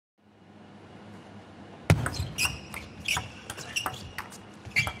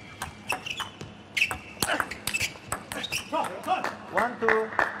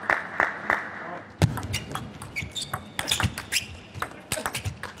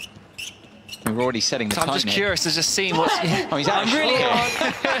We're already setting the So time. I'm just here. curious to just see what's... Oh, he's I'm actually really...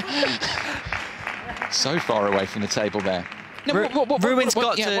 so far away from the table there. No, Ruwen's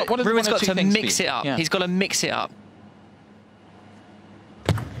got to mix it up. Yeah. He's got to mix it up.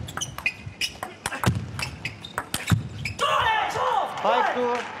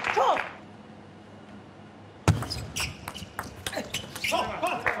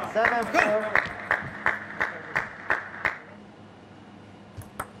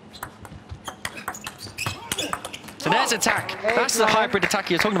 So there's attack. That's the hybrid attack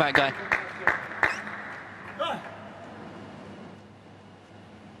you're talking about, Guy.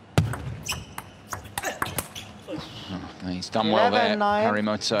 He's done well there,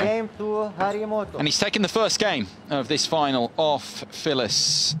 Harimoto. Game to Harimoto. And he's taken the first game of this final off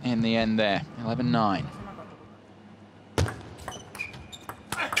Filus in the end there, 11-9. But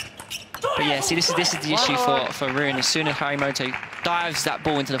yeah, see, this is the issue for Ruwen. As soon as Harimoto dives that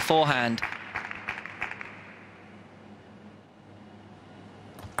ball into the forehand,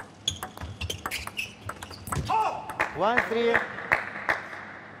 One, three.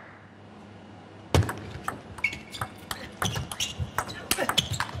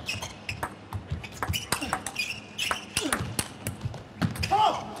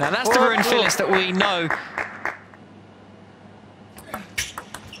 now that's the Ruwen Filus that we know.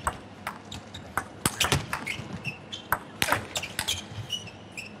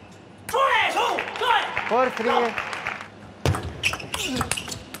 Four, three.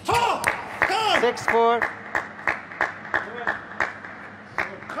 6-4.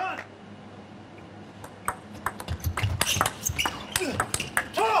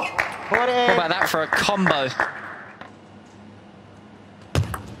 What about that for a combo?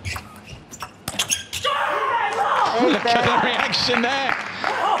 Look at the reaction there.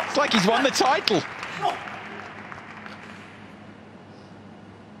 It's like he's won the title. Oh,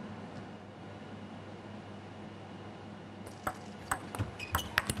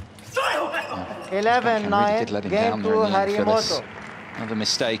 11-9. Did let him Game down to there in the end, Filus. Harimoto. Another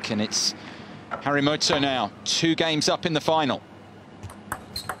mistake, and it's Harimoto now, 2 games up in the final.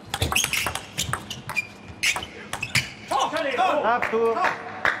 Up to.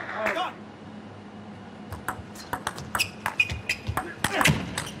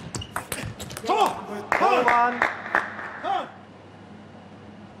 One.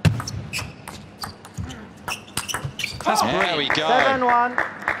 That's There brilliant. we go.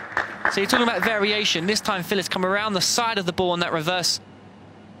 7-1. So you're talking about variation. This time Filus come around the side of the ball on that reverse.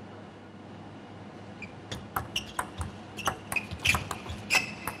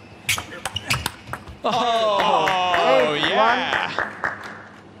 Oh, yeah.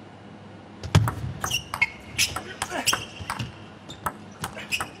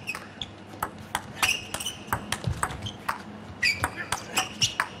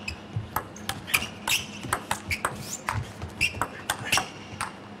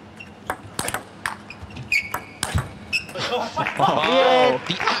 Oh,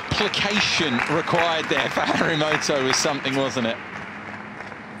 the application required there for Harimoto was something, wasn't it?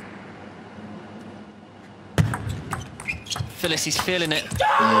 Filus, he's feeling it.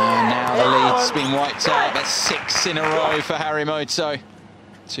 Yeah, now the lead's been wiped out. That's 6 in a row for Harimoto.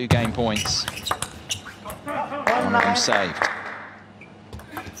 2 game points. One of them saved.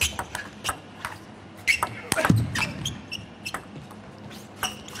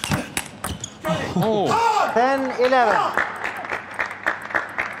 Oh. 10-11.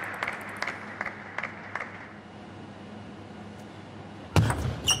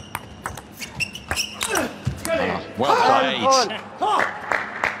 Well played.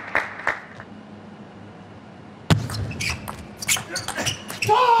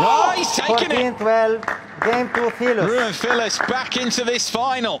 Oh, he's taken it. 14-12. Game to Filus. Ruwen Filus back into this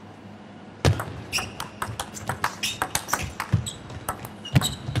final.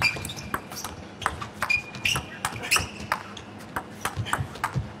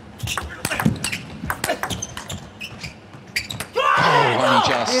 Oh, only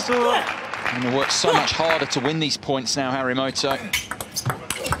just. And they work so much harder to win these points now, Harimoto.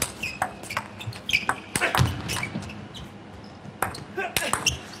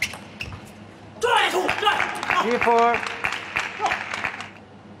 G4.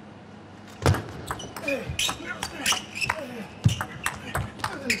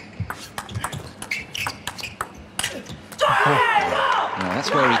 Yeah,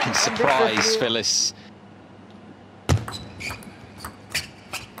 that's where he can surprise Filus.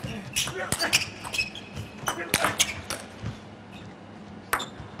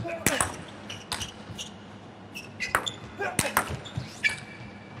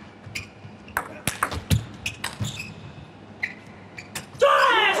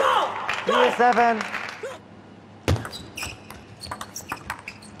 7.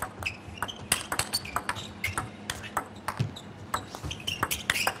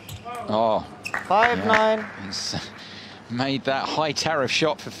 Oh, 5-9. he's made that high tariff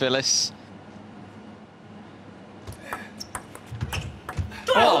shot for Filus.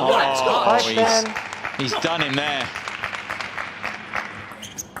 Oh, what a touch. 5-10. He's done him there.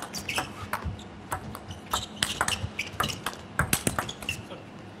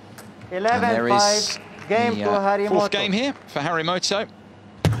 And there 11-5. is Game the to Harimoto. fourth game here for Harimoto.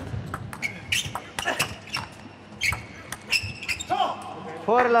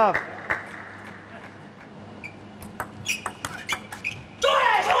 4-love.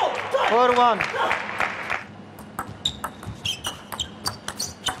 4-1.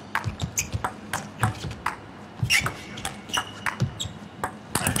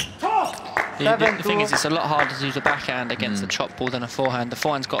 The thing is, it's a lot harder to do the backhand against the chop ball than a forehand. The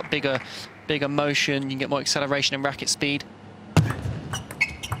forehand's got bigger motion. You can get more acceleration and racket speed.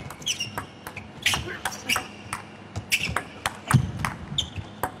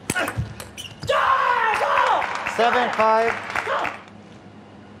 7-5.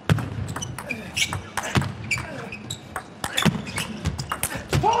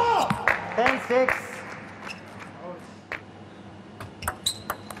 10-6.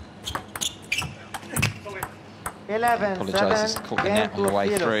 11-7. Apologises, caught the Game net on to the way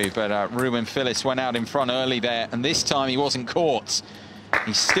Filus. through, but Ruwen Filus went out in front early there, and this time he wasn't caught.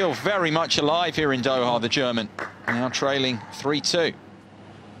 He's still very much alive here in Doha, the German, now trailing 3-2.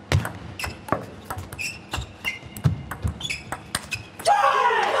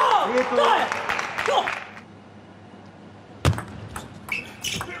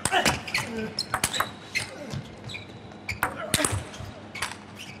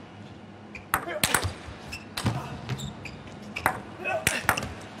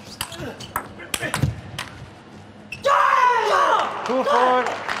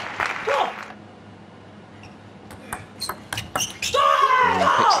 He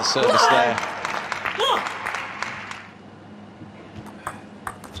picks the service there.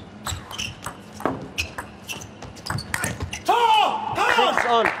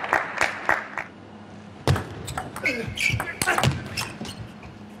 On.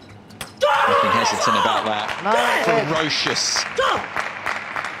 Nothing hesitant about that. 9-8. Ferocious.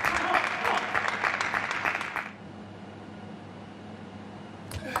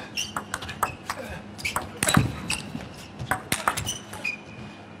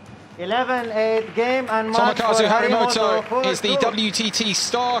 Game and match Tomokazu for Harimoto for is the WTT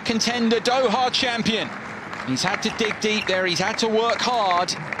Star Contender Doha champion. He's had to dig deep there, he's had to work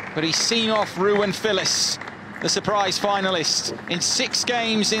hard, but he's seen off Ruwen Filus, the surprise finalist, in 6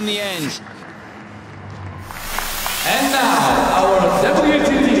 games in the end. And now, our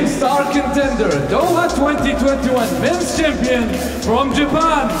WTT Star Contender Doha 2021 Men's Champion from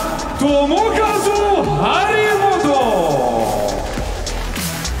Japan, Tomokazu Harimoto.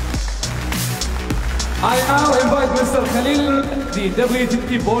 I now invite Mr. Khalil, the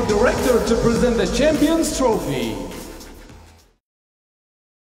WTT Board Director, to present the Champions Trophy.